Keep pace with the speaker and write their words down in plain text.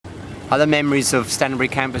Other memories of Stantonbury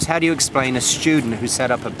campus: how do you explain a student who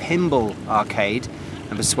set up a pinball arcade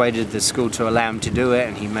and persuaded the school to allow him to do it,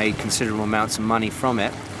 and he made considerable amounts of money from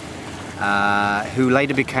it, who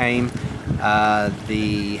later became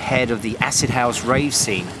the head of the acid house rave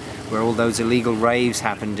scene, where all those illegal raves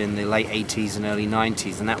happened in the late 80s and early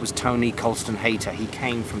 90s, and that was Tony Colston Hayter. He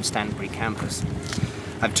came from Stantonbury campus.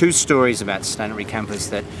 I have two stories about Stantonbury campus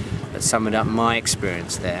that summed up my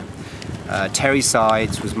experience there. Terry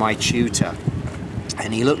Sides was my tutor,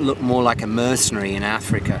 and he looked more like a mercenary in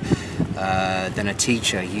Africa than a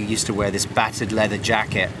teacher. He used to wear this battered leather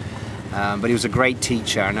jacket, but he was a great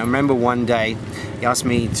teacher. And I remember one day he asked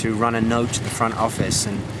me to run a note to the front office,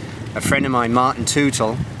 and a friend of mine, Martin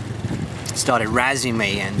Tootle, started razzing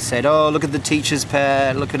me and said, "Oh, look at the teacher's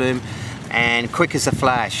pet, look at him." And quick as a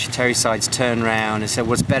flash, Terry Sides turned around and said,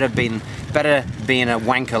 "Well, it's better being a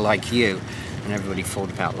wanker like you." And everybody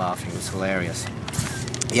falls about laughing. It was hilarious.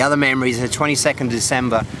 The other memories are 22nd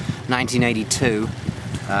December 1982.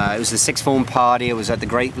 It was the sixth form party. It was at the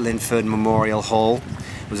great Linford Memorial Hall.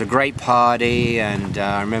 It was a great party, and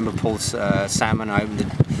I remember Paul Salmon opened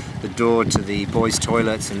the door to the boys'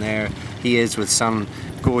 toilets, and there he is with some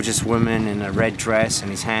gorgeous woman in a red dress,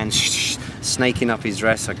 and his hands snaking up his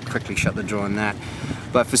dress. I quickly shut the door on that.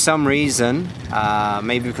 But for some reason,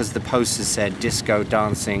 maybe because the poster said Disco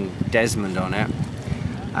Dancing Desmond on it,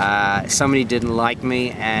 somebody didn't like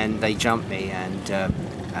me, and they jumped me and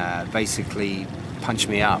basically punched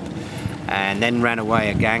me up, and then ran away.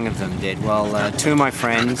 A gang of them did. Well, two of my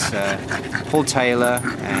friends, Paul Taylor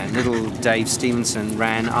and little Dave Stevenson,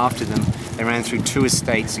 ran after them. They ran through 2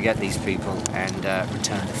 estates to get these people and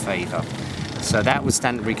returned the favour. So that was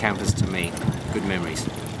Stantonbury campus to me. Good memories.